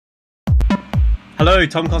Hello,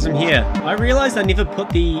 Tom Cosm here. I realised I never put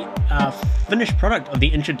the finished product of the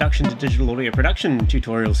Introduction to Digital Audio Production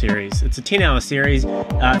tutorial series. It's a 10-hour series.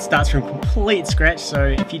 It starts from complete scratch, so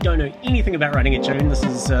if you don't know anything about writing a tune, this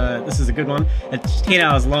is a good one. It's 10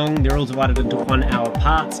 hours long, they're all divided into 1-hour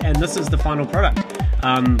parts, and this is the final product.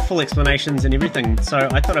 Full explanations and everything. So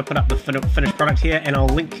I thought I'd put up the finished product here, and I'll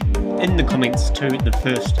link in the comments to the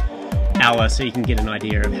first hour so you can get an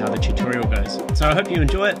idea of how the tutorial goes. So I hope you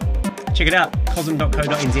enjoy it. Check it out,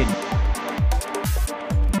 cosm.co.nz.